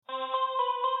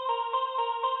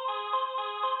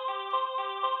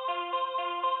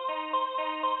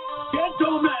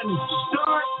Gentlemen,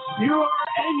 start your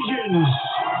engines.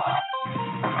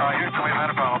 Houston, we've had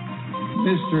a problem.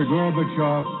 Mr.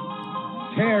 Gorbachev,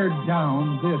 tear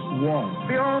down this wall.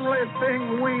 The only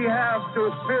thing we have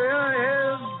to fear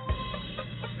is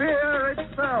fear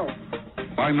itself.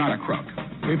 I'm not a crook.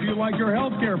 If you like your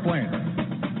health care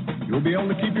plan, you'll be able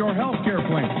to keep your health care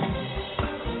plan.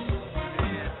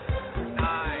 9,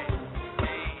 8,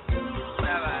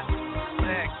 7,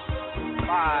 6,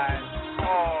 5,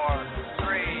 4,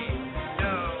 3, 2,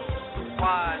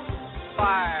 1,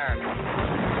 fire.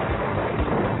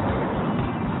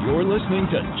 You're listening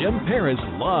to Jim Paris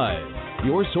Live,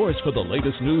 your source for the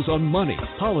latest news on money,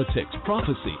 politics,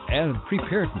 prophecy, and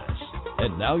preparedness.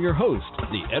 And now your host,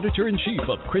 the editor-in-chief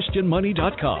of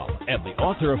ChristianMoney.com and the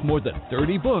author of more than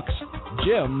 30 books,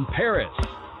 Jim Paris.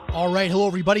 All right. Hello,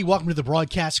 everybody. Welcome to the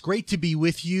broadcast. Great to be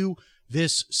with you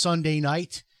this Sunday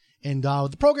night. And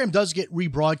the program does get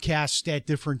rebroadcast at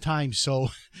different times, so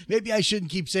maybe I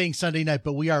shouldn't keep saying Sunday night,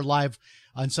 but we are live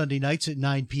on Sunday nights at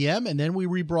 9 p.m., and then we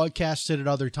rebroadcast it at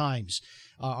other times.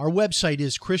 Our website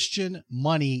is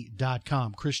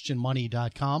ChristianMoney.com,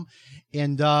 ChristianMoney.com,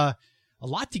 and a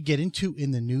lot to get into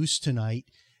in the news tonight.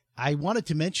 I wanted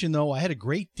to mention, though, I had a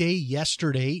great day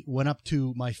yesterday, went up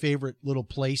to my favorite little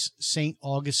place, St.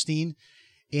 Augustine,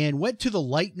 and went to the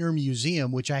Leitner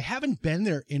Museum, which I haven't been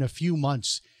there in a few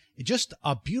months. Just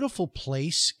a beautiful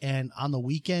place, and on the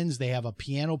weekends they have a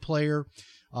piano player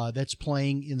that's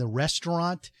playing in the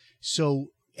restaurant. So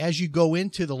as you go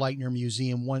into the Leitner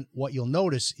Museum, what you'll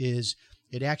notice is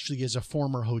it actually is a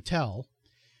former hotel.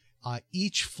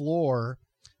 Each floor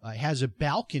has a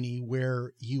balcony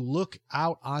where you look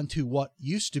out onto what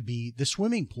used to be the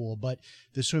swimming pool, but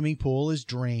the swimming pool is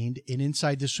drained, and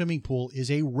inside the swimming pool is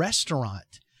a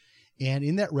restaurant. And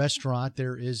in that restaurant,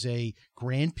 there is a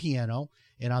grand piano.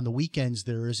 And on the weekends,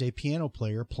 there is a piano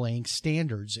player playing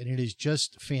standards, and it is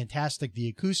just fantastic. The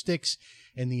acoustics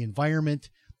and the environment,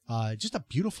 just a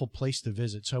beautiful place to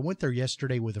visit. So I went there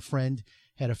yesterday with a friend,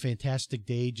 had a fantastic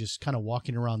day, just kind of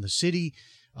walking around the city,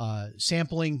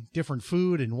 sampling different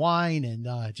food and wine,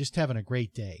 and just having a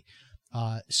great day.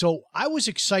 So I was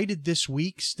excited this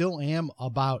week, still am,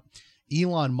 about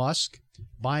Elon Musk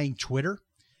buying Twitter.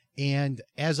 And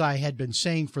as I had been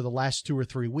saying for the last 2 or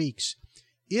 3 weeks,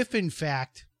 if, in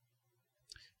fact,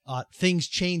 things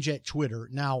change at Twitter.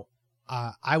 Now,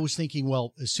 I was thinking,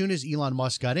 well, as soon as Elon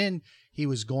Musk got in, he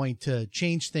was going to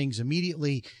change things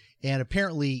immediately. And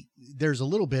apparently there's a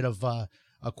little bit of a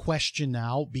question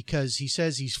now, because he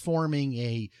says he's forming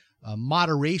a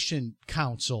moderation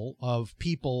council of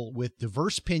people with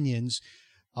diverse opinions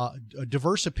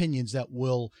that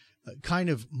will kind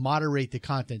of moderate the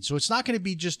content. So it's not going to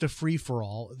be just a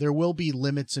free-for-all. There will be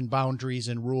limits and boundaries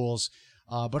and rules.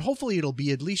 But hopefully it'll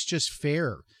be at least just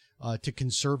fair to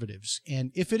conservatives.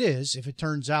 And if it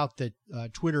turns out that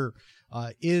Twitter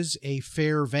is a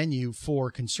fair venue for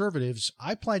conservatives,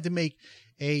 I plan to make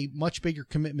a much bigger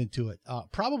commitment to it.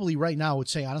 Probably right now, I would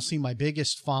say, honestly, my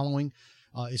biggest following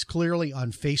is clearly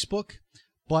on Facebook.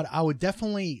 But I would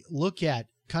definitely look at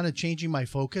kind of changing my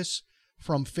focus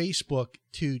from Facebook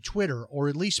to Twitter, or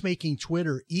at least making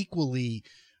Twitter equally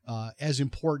as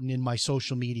important in my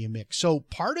social media mix. So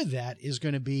part of that is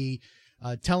going to be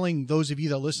telling those of you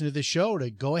that listen to this show to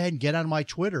go ahead and get on my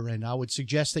Twitter. And I would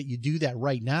suggest that you do that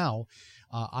right now.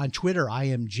 On Twitter, I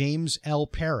am James L.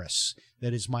 Paris.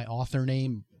 That is my author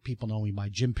name. People know me by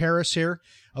Jim Paris here,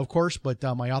 of course, but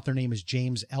my author name is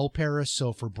James L. Paris.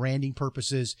 So for branding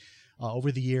purposes,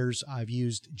 over the years, I've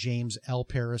used James L.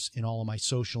 Paris in all of my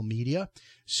social media.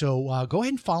 So go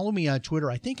ahead and follow me on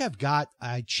Twitter. I think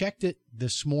I checked it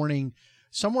this morning,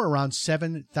 somewhere around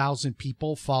 7,000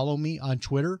 people follow me on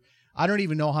Twitter. I don't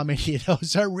even know how many of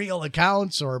those are real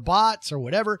accounts or bots or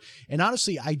whatever. And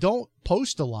honestly, I don't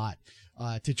post a lot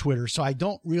to Twitter, so I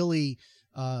don't really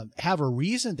have a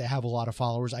reason to have a lot of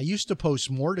followers. I used to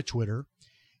post more to Twitter,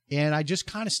 and I just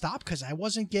kind of stopped because I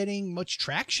wasn't getting much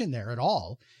traction there at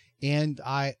all. And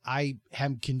I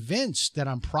am convinced that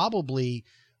I'm probably,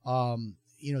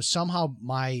 somehow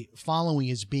my following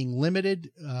is being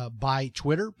limited by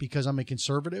Twitter because I'm a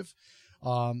conservative.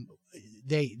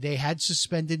 They had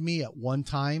suspended me at one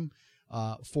time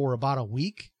for about a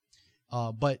week,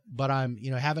 but I'm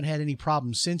haven't had any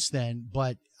problems since then.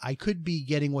 But I could be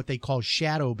getting what they call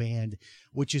shadow banned,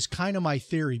 which is kind of my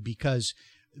theory, because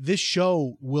this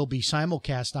show will be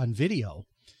simulcast on video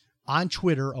on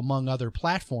Twitter, among other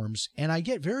platforms, and I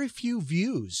get very few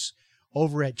views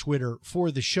over at Twitter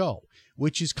for the show,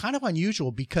 which is kind of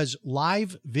unusual because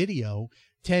live video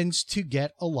tends to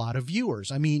get a lot of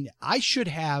viewers. I mean, I should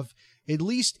have at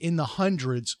least in the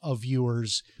hundreds of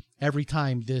viewers every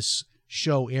time this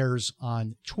show airs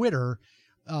on Twitter.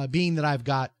 Being that I've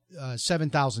got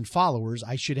 7,000 followers,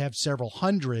 I should have several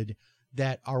hundred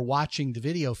that are watching the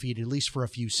video feed at least for a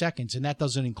few seconds. And that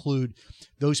doesn't include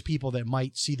those people that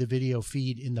might see the video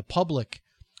feed in the public,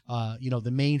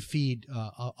 the main feed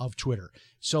of Twitter.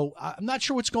 So I'm not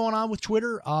sure what's going on with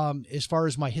Twitter as far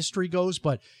as my history goes,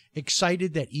 but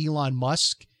excited that Elon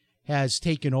Musk has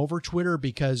taken over Twitter,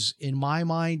 because in my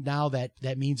mind now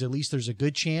that means at least there's a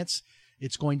good chance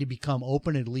it's going to become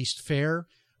open, at least fair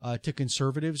to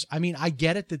conservatives. I mean, I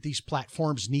get it that these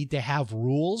platforms need to have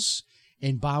rules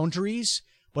and boundaries,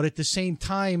 but at the same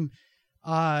time,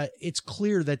 it's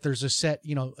clear that there's a set,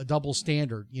 a double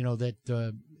standard,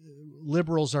 that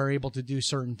liberals are able to do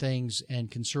certain things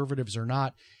and conservatives are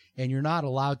not, and you're not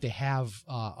allowed to have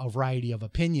a variety of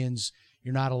opinions.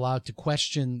 You're not allowed to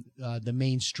question the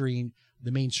mainstream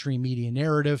media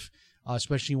narrative,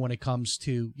 especially when it comes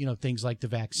to, things like the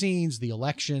vaccines, the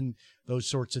election. Those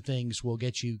sorts of things will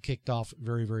get you kicked off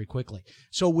very, very quickly.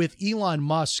 So with Elon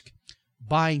Musk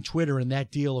buying Twitter and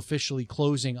that deal officially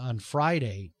closing on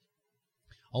Friday,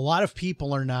 a lot of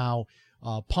people are now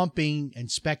pumping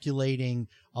and speculating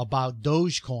about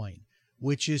Dogecoin,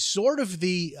 which is sort of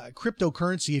the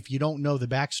cryptocurrency. If you don't know the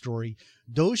backstory,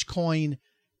 Dogecoin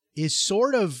is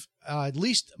sort of, at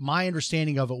least my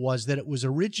understanding of it was that it was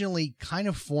originally kind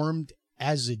of formed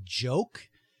as a joke,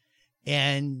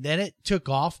 and then it took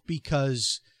off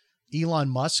because Elon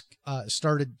Musk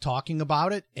started talking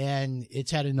about it, and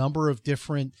it's had a number of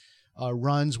different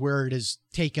runs where it has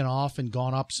taken off and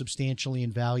gone up substantially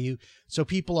in value. So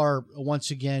people are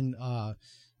once again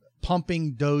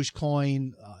pumping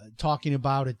Dogecoin, talking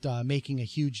about it making a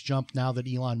huge jump now that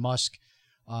Elon Musk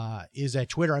is at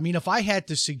Twitter. I mean, if I had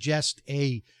to suggest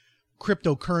a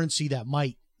cryptocurrency that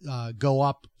might go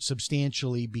up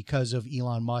substantially because of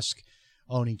Elon Musk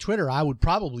owning Twitter, I would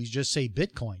probably just say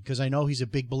Bitcoin, because I know he's a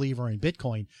big believer in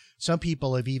Bitcoin. Some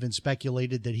people have even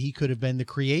speculated that he could have been the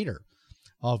creator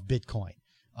of Bitcoin.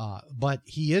 But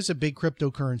he is a big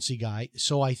cryptocurrency guy.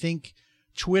 So I think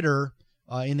Twitter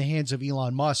in the hands of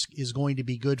Elon Musk is going to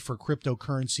be good for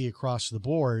cryptocurrency across the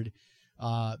board.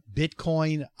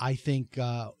 Bitcoin, I think,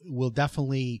 will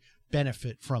definitely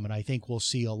benefit from it. I think we'll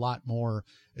see a lot more,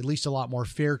 at least a lot more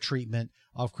fair treatment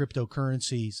of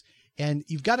cryptocurrencies. And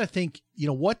you've got to think,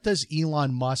 what does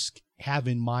Elon Musk have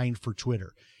in mind for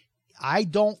Twitter? I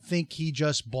don't think he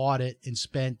just bought it and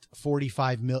spent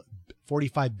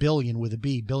 $45 billion with a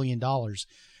B, $billion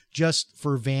just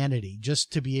for vanity,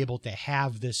 just to be able to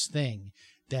have this thing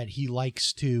that he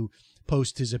likes to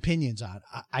post his opinions on.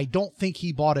 I don't think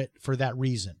he bought it for that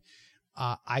reason.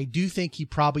 I do think he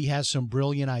probably has some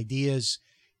brilliant ideas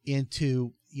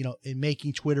into, in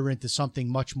making Twitter into something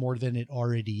much more than it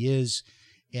already is.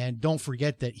 And don't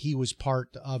forget that he was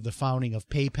part of the founding of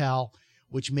PayPal,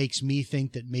 which makes me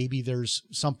think that maybe there's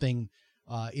something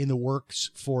in the works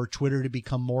for Twitter to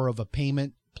become more of a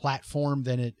payment platform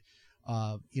than it,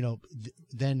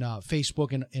 than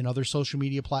Facebook and other social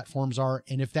media platforms are.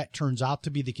 And if that turns out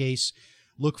to be the case,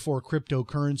 look for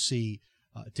cryptocurrency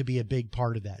to be a big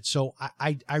part of that. So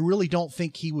I really don't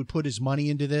think he would put his money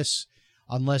into this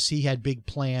unless he had big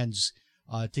plans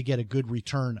to get a good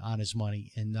return on his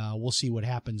money. And we'll see what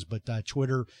happens. But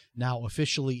Twitter now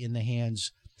officially in the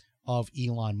hands of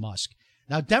Elon Musk.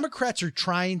 Now, Democrats are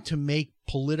trying to make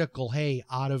political hay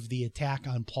out of the attack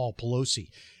on Paul Pelosi.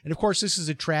 And of course, this is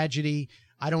a tragedy.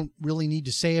 I don't really need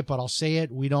to say it, but I'll say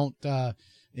it. We don't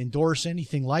endorse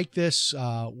anything like this.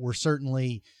 We're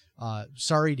certainly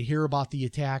sorry to hear about the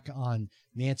attack on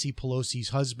Nancy Pelosi's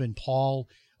husband, Paul.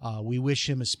 We wish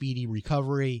him a speedy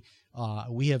recovery.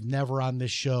 We have never on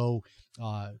this show,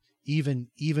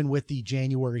 even with the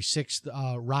January 6th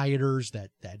rioters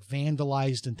that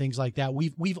vandalized and things like that,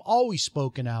 we've always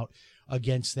spoken out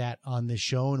against that on this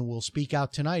show, and we'll speak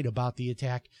out tonight about the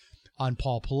attack on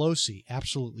Paul Pelosi.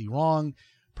 Absolutely wrong.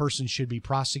 Person should be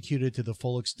prosecuted to the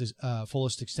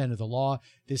fullest extent of the law.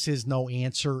 This is no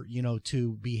answer,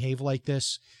 to behave like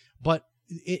this. But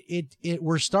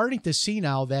we're starting to see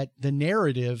now that the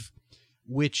narrative,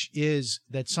 which is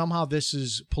that somehow this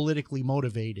is politically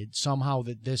motivated, somehow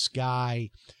that this guy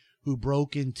who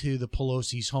broke into the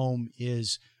Pelosi's home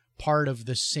is part of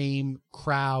the same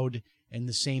crowd and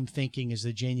the same thinking as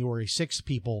the January 6th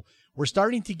people. We're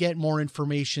starting to get more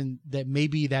information that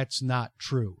maybe that's not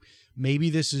true. Maybe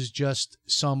this is just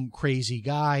some crazy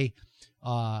guy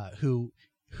who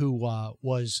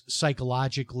was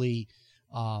psychologically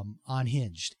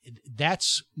unhinged.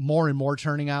 That's more and more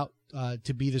turning out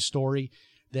to be the story,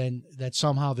 than that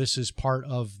somehow this is part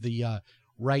of the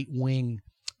right wing.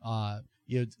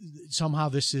 Somehow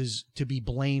this is to be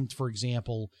blamed, for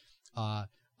example,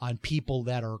 on people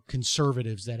that are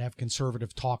conservatives, that have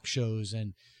conservative talk shows,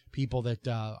 and people that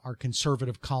are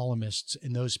conservative columnists,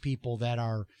 and those people that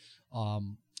are,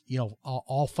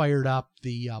 all fired up,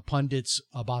 the pundits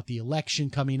about the election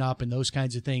coming up and those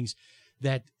kinds of things,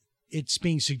 that it's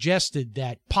being suggested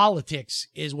that politics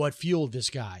is what fueled this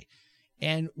guy.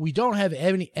 And we don't have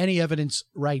any evidence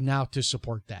right now to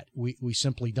support that. We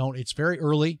simply don't. It's very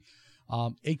early.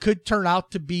 It could turn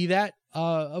out to be that.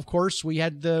 Of course, we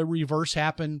had the reverse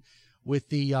happen with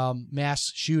the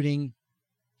mass shooting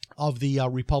of the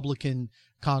Republican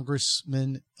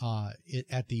congressman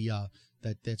at the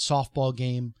that softball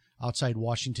game outside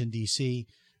Washington, D.C.,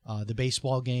 the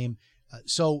baseball game.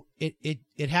 So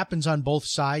it happens on both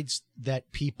sides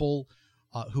that people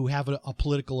who have a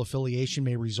political affiliation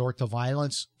may resort to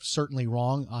violence. Certainly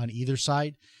wrong on either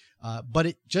side. But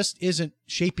it just isn't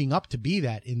shaping up to be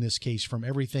that in this case from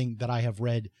everything that I have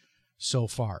read so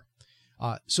far.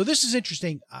 So this is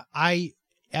interesting.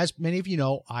 As many of you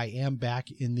know, I am back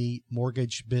in the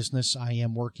mortgage business. I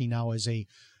am working now as a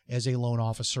loan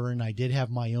officer, and I did have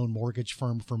my own mortgage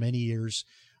firm for many years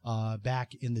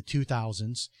back in the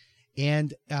 2000s.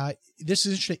 And this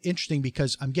is interesting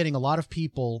because I'm getting a lot of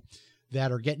people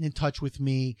that are getting in touch with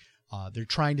me. They're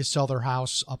trying to sell their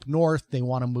house up north. They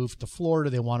want to move to Florida.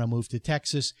 They want to move to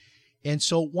Texas. And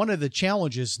so one of the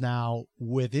challenges now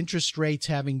with interest rates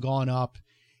having gone up,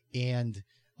 and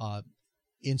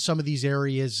in some of these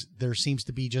areas, there seems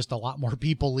to be just a lot more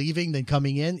people leaving than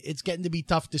coming in. It's getting to be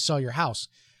tough to sell your house.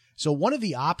 So one of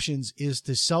the options is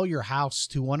to sell your house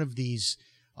to one of these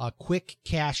quick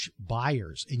cash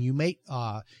buyers. And you may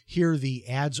hear the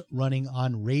ads running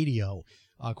on radio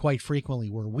quite frequently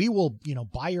where we will,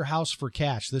 buy your house for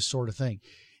cash, this sort of thing.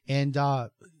 And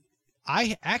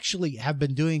I actually have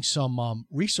been doing some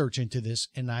research into this,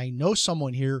 and I know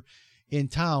someone here in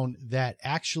town that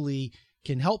actually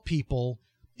can help people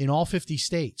in all 50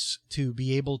 states to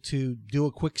be able to do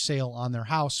a quick sale on their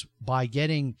house by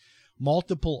getting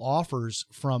multiple offers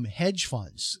from hedge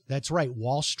funds. That's right.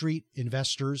 Wall Street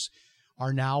investors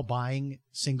are now buying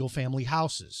single family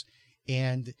houses.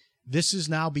 And this is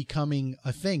now becoming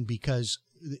a thing because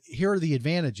here are the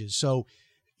advantages. So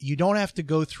you don't have to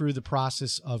go through the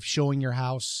process of showing your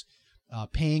house,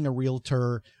 paying a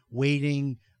realtor,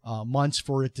 waiting months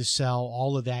for it to sell,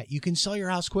 all of that. You can sell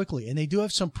your house quickly. And they do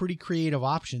have some pretty creative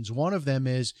options. One of them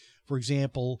is, for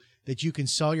example, that you can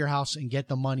sell your house and get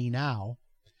the money now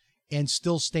and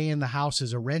still stay in the house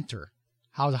as a renter.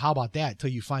 How about that till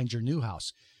you find your new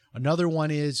house? Another one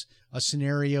is a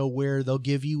scenario where they'll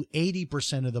give you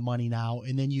 80% of the money now,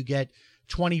 and then you get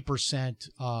 20%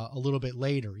 a little bit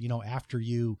later, after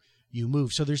you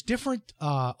move. So there's different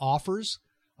offers,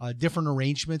 different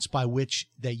arrangements by which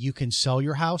that you can sell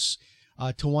your house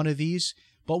to one of these.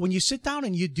 But when you sit down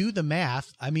and you do the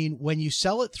math, when you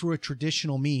sell it through a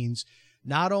traditional means,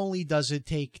 not only does it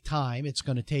take time, it's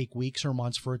going to take weeks or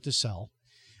months for it to sell.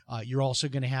 You're also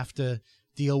going to have to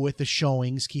deal with the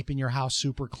showings, keeping your house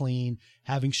super clean,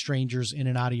 having strangers in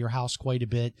and out of your house quite a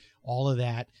bit, all of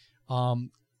that.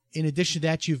 In addition to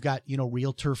that, you've got,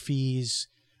 realtor fees.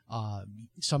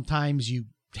 Sometimes you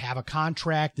have a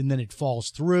contract and then it falls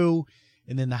through,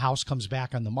 and then the house comes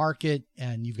back on the market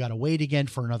and you've got to wait again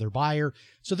for another buyer.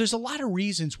 So there's a lot of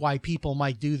reasons why people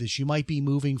might do this. You might be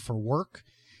moving for work.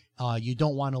 You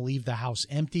don't want to leave the house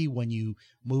empty when you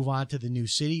move on to the new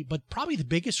city. But probably the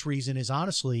biggest reason is,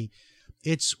 honestly,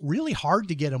 it's really hard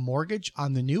to get a mortgage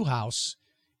on the new house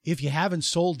if you haven't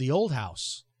sold the old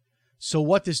house. So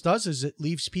what this does is it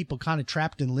leaves people kind of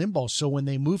trapped in limbo. So when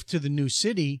they move to the new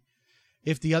city,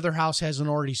 if the other house hasn't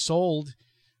already sold,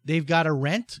 they've got to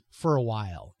rent for a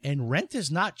while. And rent is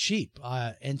not cheap.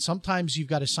 And sometimes you've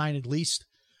got to sign at least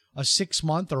a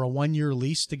 6-month or a 1-year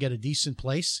lease to get a decent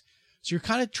place. So you're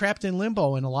kind of trapped in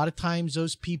limbo. And a lot of times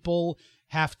those people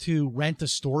have to rent a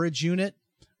storage unit,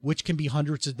 which can be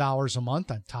hundreds of dollars a month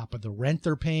on top of the rent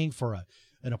they're paying for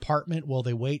an apartment while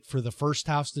they wait for the first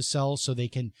house to sell so they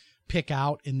can pick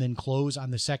out and then close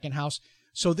on the second house.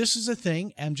 So this is a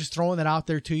thing. I'm just throwing that out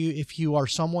there to you. If you are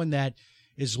someone that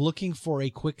is looking for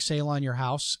a quick sale on your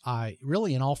house,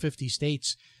 really in all 50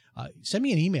 states, send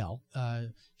me an email,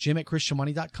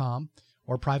 jim@christianmoney.com,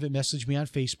 or private message me on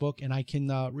Facebook, and I can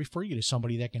refer you to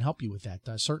somebody that can help you with that.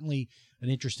 Certainly an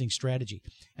interesting strategy.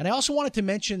 And I also wanted to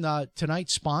mention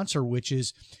tonight's sponsor, which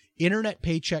is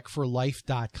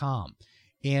internetpaycheckforlife.com.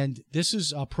 And this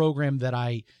is a program that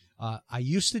I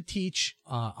used to teach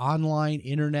online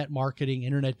internet marketing,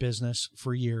 internet business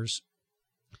for years.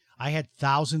 I had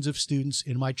thousands of students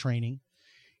in my training,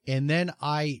 And then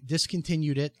I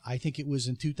discontinued it. I think it was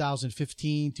in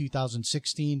 2015,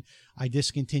 2016, I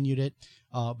discontinued it.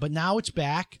 But now it's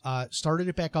back, started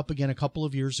it back up again a couple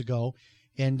of years ago.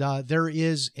 And there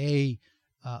is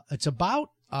it's about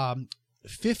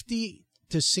 50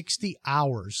 to 60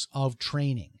 hours of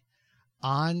training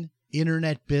on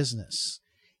internet business.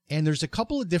 And there's a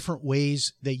couple of different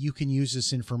ways that you can use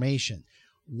this information.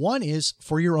 One is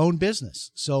for your own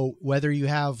business. So whether you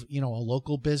have, a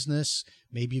local business,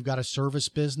 maybe you've got a service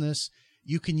business,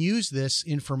 you can use this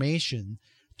information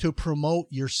to promote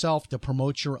yourself, to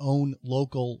promote your own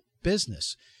local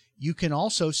business. You can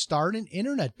also start an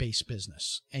internet-based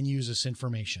business and use this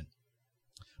information.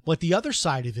 But the other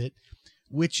side of it,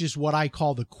 which is what I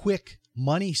call the quick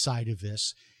money side of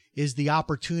this, is the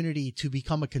opportunity to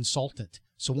become a consultant.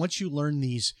 So once you learn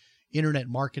these internet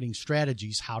marketing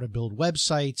strategies, how to build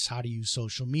websites, how to use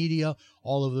social media,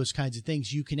 all of those kinds of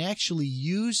things, you can actually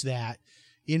use that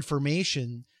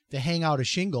information to hang out a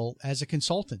shingle as a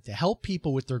consultant, to help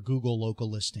people with their Google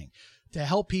local listing, to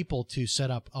help people to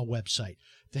set up a website,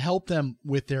 to help them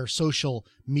with their social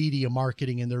media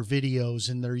marketing and their videos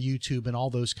and their YouTube and all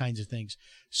those kinds of things.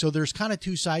 So there's kind of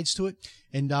two sides to it.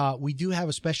 And we do have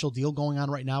a special deal going on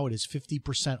right now. It is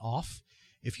 50% off.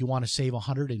 If you want to save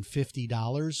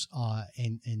 $150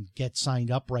 and get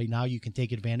signed up right now, you can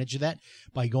take advantage of that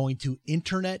by going to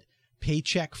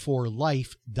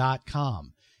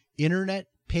internetpaycheckforlife.com.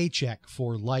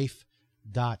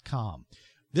 internetpaycheckforlife.com.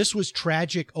 This was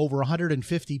tragic. Over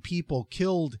 150 people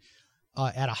killed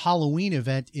at a Halloween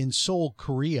event in Seoul,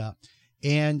 Korea.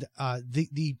 And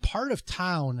the part of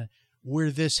town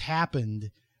where this happened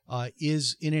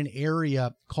is in an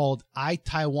area called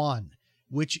Itaewon,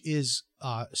 which is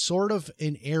sort of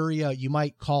an area, you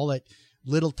might call it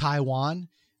Little Taiwan,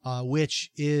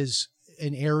 which is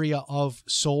an area of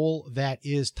Seoul that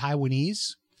is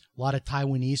Taiwanese. A lot of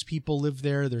Taiwanese people live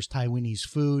there. There's Taiwanese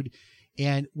food.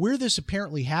 And where this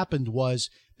apparently happened was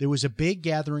there was a big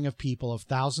gathering of people, of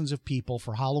thousands of people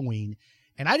for Halloween.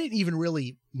 And I didn't even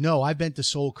really know. I've been to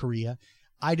Seoul, Korea.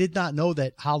 I did not know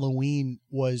that Halloween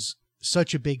was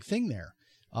such a big thing there.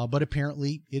 But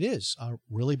apparently it is a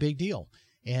really big deal.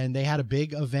 And they had a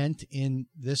big event in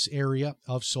this area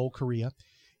of Seoul, Korea.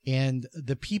 And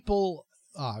the people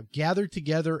gathered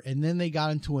together, and then they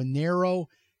got into a narrow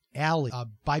alley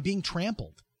by being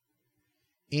trampled.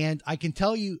 And I can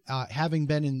tell you, having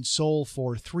been in Seoul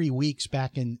for 3 weeks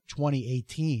back in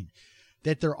 2018,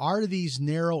 that there are these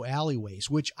narrow alleyways,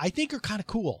 which I think are kind of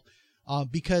cool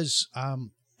because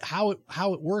how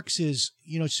it works is,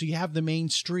 so you have the main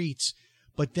streets,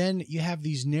 but then you have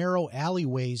these narrow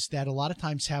alleyways that a lot of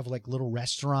times have like little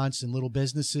restaurants and little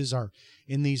businesses are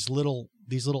in these little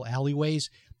alleyways,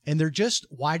 and they're just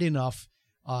wide enough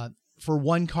for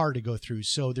one car to go through.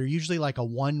 So they're usually like a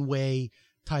one-way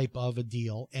type of a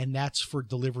deal, and that's for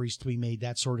deliveries to be made,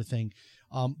 that sort of thing.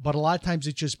 But a lot of times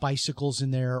it's just bicycles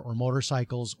in there or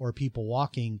motorcycles or people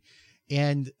walking.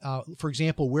 And for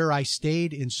example, where I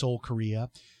stayed in Seoul, Korea,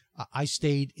 I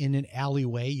stayed in an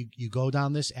alleyway. You go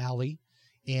down this alley,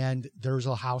 and there's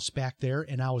a house back there,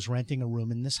 and I was renting a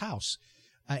room in this house.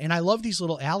 And I love these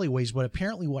little alleyways, but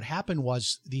apparently what happened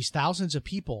was these thousands of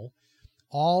people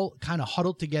all kind of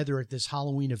huddled together at this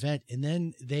Halloween event, and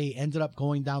then they ended up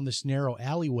going down this narrow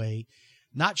alleyway.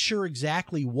 Not sure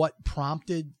exactly what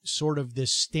prompted sort of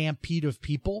this stampede of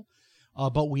people,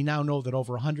 but we now know that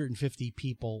over 150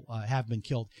 people have been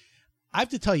killed. I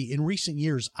have to tell you, in recent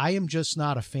years, I am just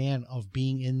not a fan of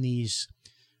being in these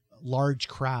large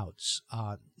crowds.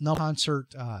 No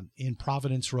concert in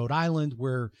Providence, Rhode Island,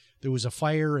 where there was a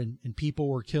fire and people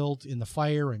were killed in the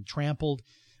fire and trampled.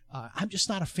 I'm just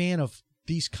not a fan of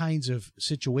these kinds of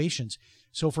situations.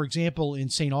 So, for example, in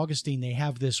St. Augustine, they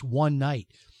have this one night.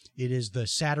 It is the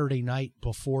Saturday night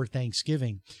before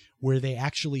Thanksgiving, where they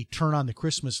actually turn on the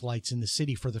Christmas lights in the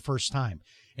city for the first time.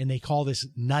 And they call this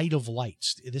Night of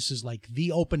Lights. This is like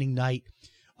the opening night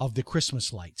of the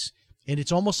Christmas lights. And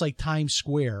it's almost like Times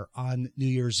Square on New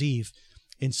Year's Eve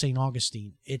in St.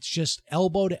 Augustine. It's just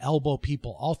elbow to elbow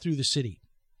people all through the city.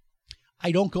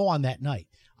 I don't go on that night.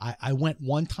 I went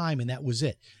one time and that was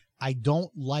it. I don't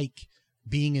like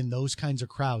being in those kinds of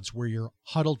crowds where you're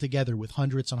huddled together with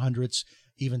hundreds and hundreds,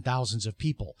 even thousands of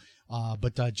people.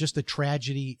 But just a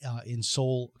tragedy in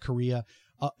Seoul, Korea.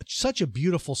 Such a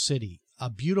beautiful city, a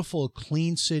beautiful,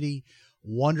 clean city,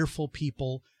 wonderful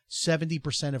people.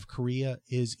 70% of Korea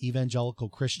is evangelical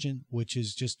Christian, which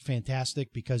is just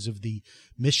fantastic because of the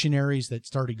missionaries that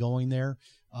started going there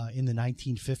in the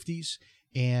 1950s.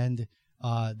 And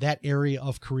that area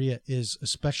of Korea is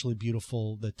especially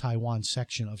beautiful, the Taiwan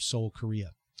section of Seoul,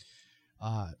 Korea.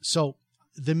 So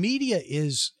the media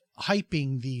is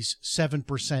hyping these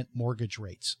 7% mortgage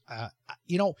rates.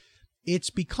 It's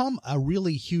become a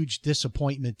really huge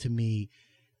disappointment to me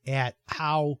at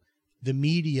how the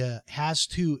media has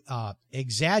to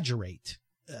exaggerate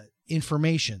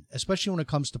information, especially when it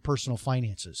comes to personal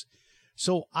finances.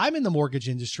 So I'm in the mortgage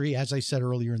industry, as I said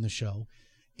earlier in the show,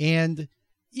 and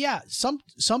yeah,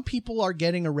 some people are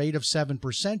getting a rate of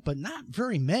 7%, but not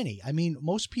very many. I mean,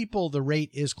 most people, the rate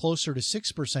is closer to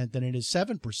 6% than it is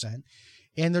 7%.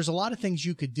 And there's a lot of things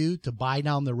you could do to buy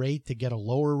down the rate to get a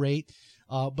lower rate.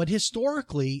 But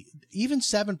historically, even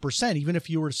 7%, even if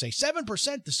you were to say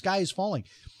 7%, the sky is falling.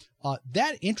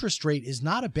 That interest rate is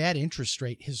not a bad interest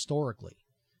rate historically.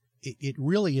 It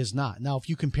really is not. Now, if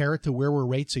you compare it to where were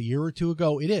rates a year or two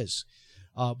ago, it is.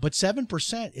 But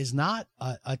 7% is not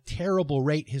a terrible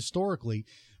rate historically,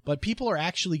 but people are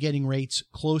actually getting rates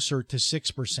closer to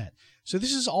 6%. So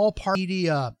this is all part of the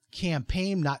media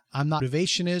campaign. I'm not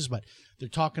motivation is, but they're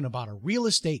talking about a real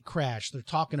estate crash. They're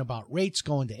talking about rates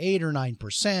going to 8 or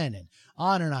 9% and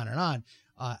on and on and on.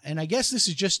 And I guess this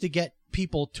is just to get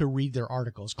people to read their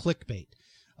articles, clickbait,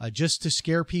 just to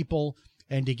scare people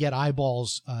and to get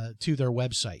eyeballs to their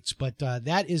websites. But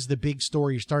that is the big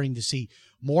story. You're starting to see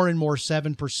more and more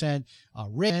 7%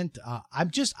 rent.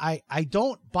 I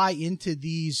don't buy into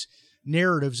these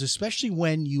narratives, especially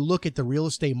when you look at the real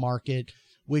estate market,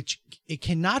 which it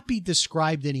cannot be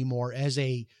described anymore as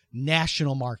a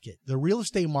national market. The real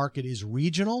estate market is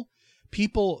regional.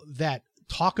 People that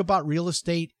talk about real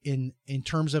estate in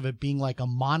terms of it being like a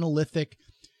monolithic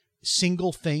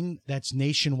single thing that's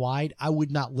nationwide, I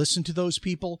would not listen to those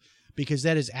people, because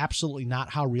that is absolutely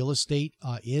not how real estate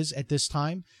is at this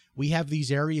time. We have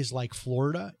these areas like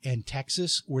Florida and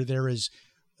Texas where there is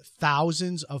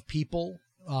thousands of people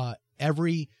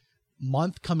every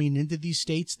month coming into these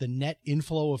states, the net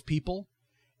inflow of people.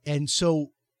 And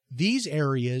so these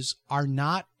areas are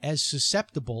not as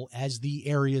susceptible as the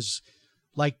areas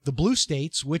like the blue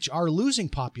states, which are losing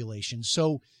population.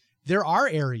 So there are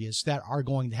areas that are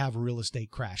going to have a real estate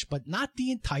crash, but not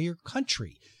the entire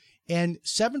country. And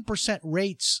 7%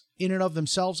 rates in and of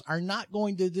themselves are not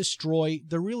going to destroy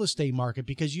the real estate market,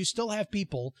 because you still have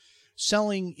people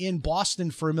selling in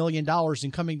Boston for $1 million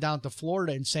and coming down to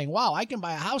Florida and saying, wow, I can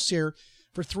buy a house here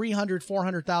for $300,000,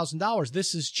 $400,000.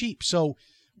 This is cheap. So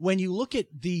when you look at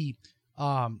the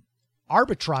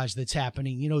arbitrage that's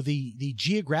happening, the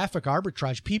geographic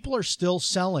arbitrage, people are still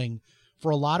selling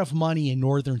for a lot of money in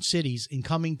northern cities and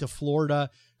coming to Florida,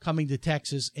 coming to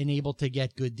Texas, and able to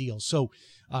get good deals. So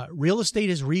real estate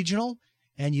is regional,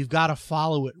 and you've got to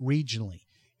follow it regionally.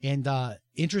 And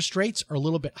interest rates are a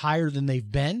little bit higher than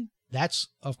they've been. That's,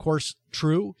 of course,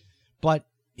 true. But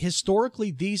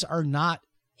historically, these are not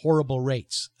horrible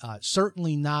rates.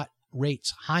 Certainly not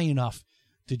rates high enough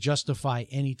to justify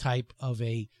any type of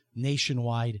a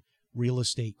nationwide real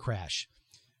estate crash.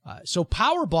 So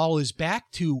Powerball is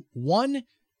back to $1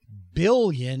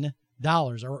 billion,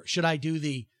 or should I do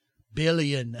the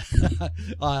billion?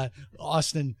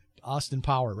 Austin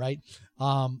Power, right?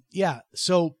 Yeah.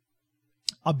 So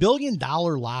 $1 billion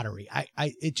lottery.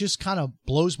 It just kind of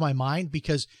blows my mind,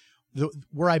 because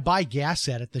where I buy gas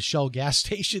at the Shell gas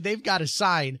station, they've got a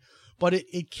sign, but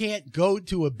it can't go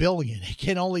to $1 billion. It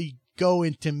can only go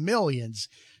into millions.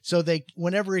 So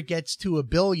whenever it gets to $1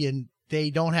 billion, they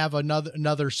don't have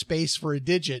another space for a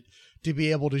digit to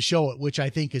be able to show it, which I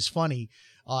think is funny.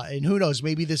 And who knows,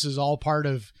 maybe this is all part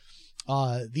of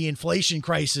the inflation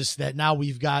crisis that now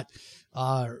we've got.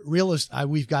 Real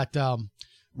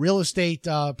estate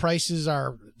prices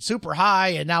are super high,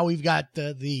 and now we've got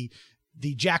the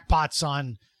jackpots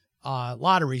on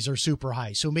lotteries are super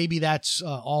high. So maybe that's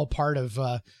all part of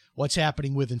what's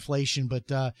happening with inflation.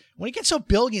 But when it gets $1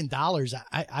 billion,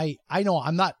 I know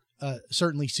I'm not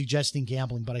certainly suggesting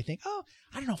gambling, but I think, I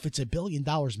don't know if it's $1 billion.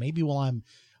 Maybe while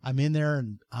I'm in there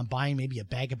and I'm buying maybe a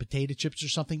bag of potato chips or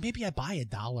something, maybe I buy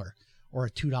 $1 or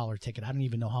a $2 ticket. I don't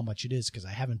even know how much it is, because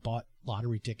I haven't bought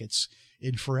lottery tickets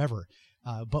in forever.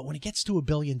 But when it gets to $1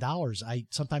 billion, I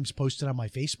sometimes post it on my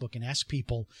Facebook and ask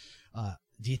people,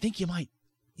 do you think you might,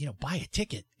 buy a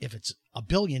ticket if it's $1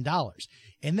 billion?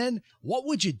 And then what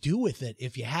would you do with it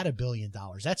if you had $1 billion?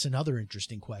 That's another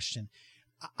interesting question.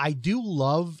 I do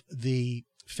love the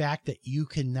fact that you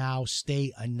can now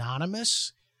stay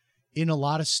anonymous in a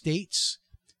lot of states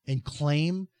and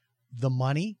claim the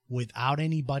money without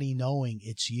anybody knowing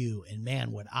it's you. And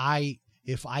man,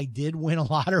 if I did win a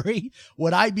lottery,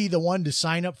 would I be the one to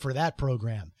sign up for that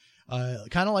program?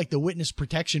 Kind of like the witness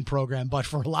protection program, but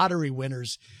for lottery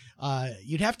winners.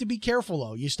 You'd have to be careful,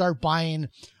 though. You start buying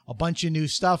a bunch of new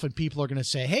stuff and people are going to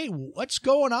say, hey, what's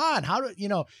going on? How do,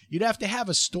 you'd have to have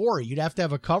a story. You'd have to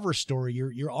have a cover story.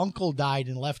 Your uncle died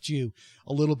and left you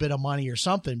a little bit of money or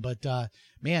something. But,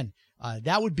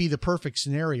 that would be the perfect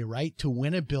scenario, right? To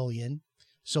win $1 billion.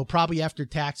 So probably after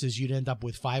taxes, you'd end up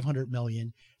with $500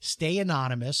 million, stay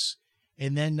anonymous,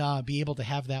 and then be able to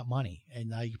have that money.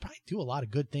 And you probably do a lot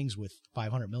of good things with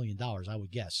 $500 million, I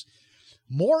would guess.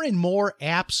 More and more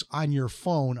apps on your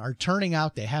phone are turning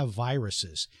out to have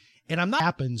viruses. And I'm not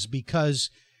happens because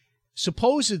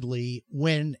supposedly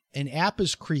when an app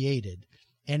is created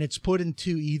and it's put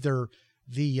into either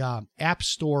the App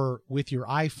Store with your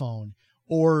iPhone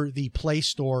or the Play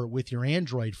Store with your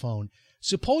Android phone,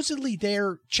 supposedly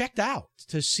they're checked out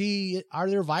to see, are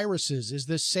there viruses? Is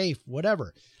this safe?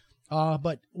 Whatever.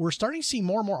 But we're starting to see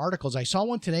more and more articles. I saw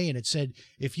one today and it said,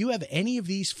 if you have any of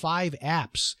these 5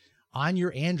 apps on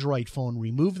your Android phone,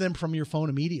 remove them from your phone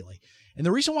immediately. And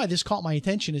the reason why this caught my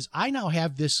attention is I now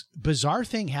have this bizarre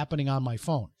thing happening on my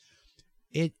phone.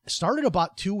 It started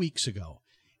about 2 weeks ago.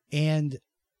 And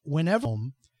whenever,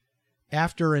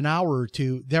 after an hour or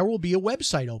two, there will be a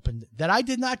website opened that I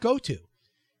did not go to.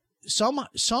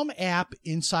 Some app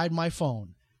inside my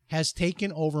phone has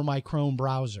taken over my Chrome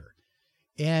browser.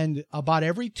 And about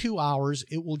every 2 hours,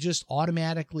 it will just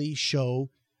automatically show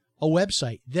a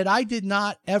website that I did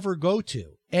not ever go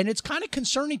to. And it's kind of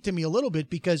concerning to me a little bit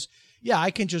because, yeah,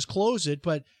 I can just close it,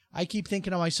 but I keep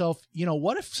thinking to myself,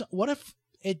 what if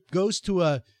it goes to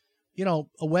a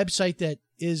website that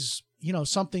is,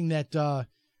 something that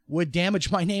would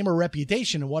damage my name or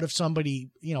reputation? And what if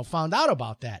somebody, found out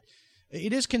about that?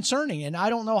 It is concerning, and I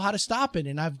don't know how to stop it.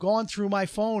 And I've gone through my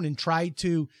phone and tried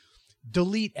to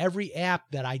delete every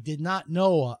app that I did not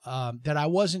know, that I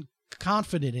wasn't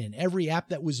confident in, every app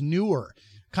that was newer,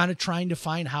 kind of trying to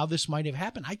find how this might have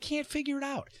happened. I can't figure it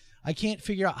out. I can't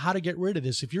figure out how to get rid of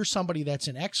this. If you're somebody that's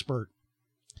an expert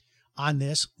on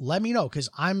this, let me know, because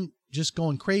I'm just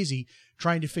going crazy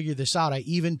trying to figure this out. I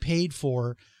even paid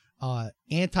for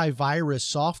antivirus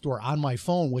software on my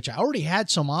phone, which I already had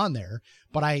some on there,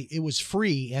 but it was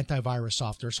free antivirus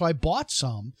software. So I bought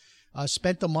some,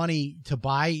 spent the money to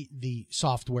buy the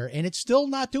software, and it's still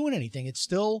not doing anything.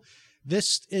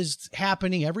 This is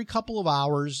happening every couple of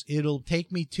hours. It'll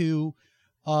take me to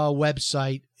a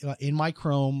website in my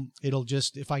Chrome. It'll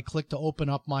just, if I click to open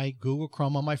up my Google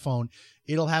Chrome on my phone,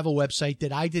 it'll have a website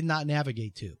that I did not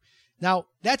navigate to. Now,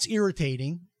 that's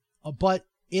irritating, but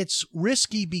it's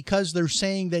risky because they're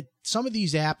saying that some of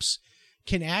these apps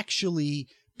can actually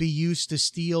be used to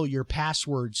steal your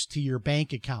passwords to your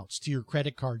bank accounts, to your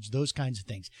credit cards, those kinds of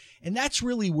things. And that's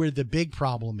really where the big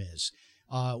problem is.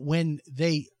 When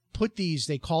they put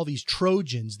they call these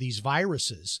Trojans, these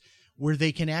viruses, where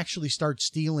they can actually start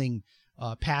stealing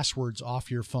passwords off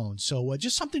your phone. So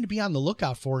just something to be on the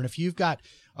lookout for. And if you've got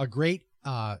a great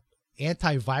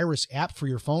antivirus app for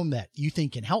your phone that you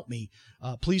think can help me,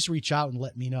 please reach out and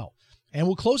let me know. And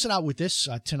we'll close it out with this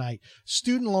tonight.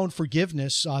 Student loan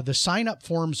forgiveness. The sign-up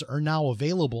forms are now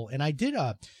available. And I did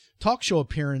a talk show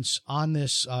appearance on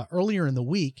this earlier in the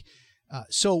week.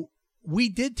 So we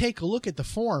did take a look at the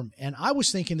form, and I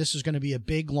was thinking this is going to be a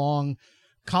big, long,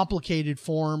 complicated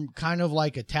form, kind of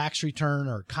like a tax return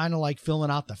or kind of like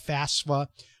filling out the FAFSA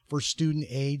for student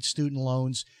aid, student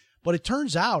loans. But it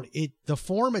turns out the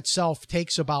form itself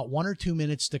takes about 1 or 2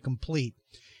 minutes to complete.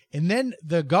 And then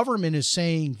the government is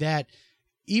saying that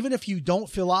even if you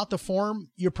don't fill out the form,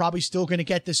 you're probably still going to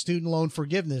get the student loan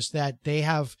forgiveness, that they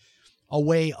have a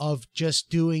way of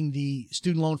just doing the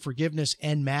student loan forgiveness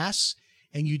en masse,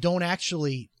 and you don't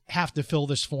actually have to fill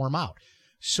this form out.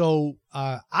 So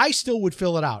I still would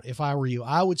fill it out if I were you.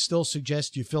 I would still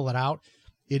suggest you fill it out.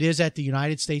 It is at the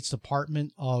United States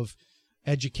Department of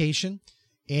Education.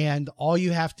 And all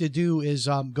you have to do is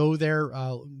go there.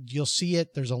 You'll see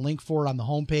it. There's a link for it on the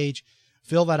homepage.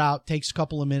 Fill that out. Takes a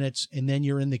couple of minutes, and then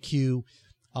you're in the queue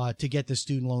to get the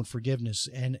student loan forgiveness.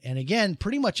 And again,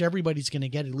 pretty much everybody's going to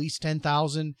get at least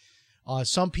 $10,000.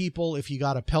 Some people, if you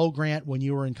got a Pell Grant when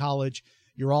you were in college,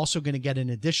 you're also going to get an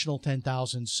additional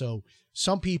 $10,000. So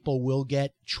some people will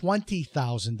get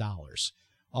 $20,000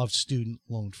 of student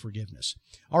loan forgiveness.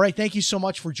 All right. Thank you so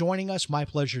much for joining us. My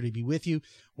pleasure to be with you.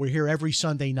 We're here every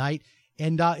Sunday night.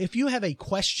 And if you have a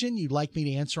question you'd like me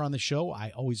to answer on the show,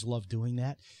 I always love doing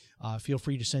that. Feel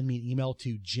free to send me an email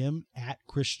to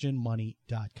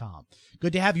jim@christianmoney.com.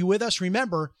 Good to have you with us.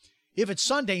 Remember, if it's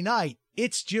Sunday night,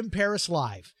 it's Jim Paris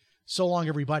Live. So long,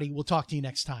 everybody. We'll talk to you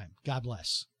next time. God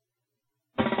bless.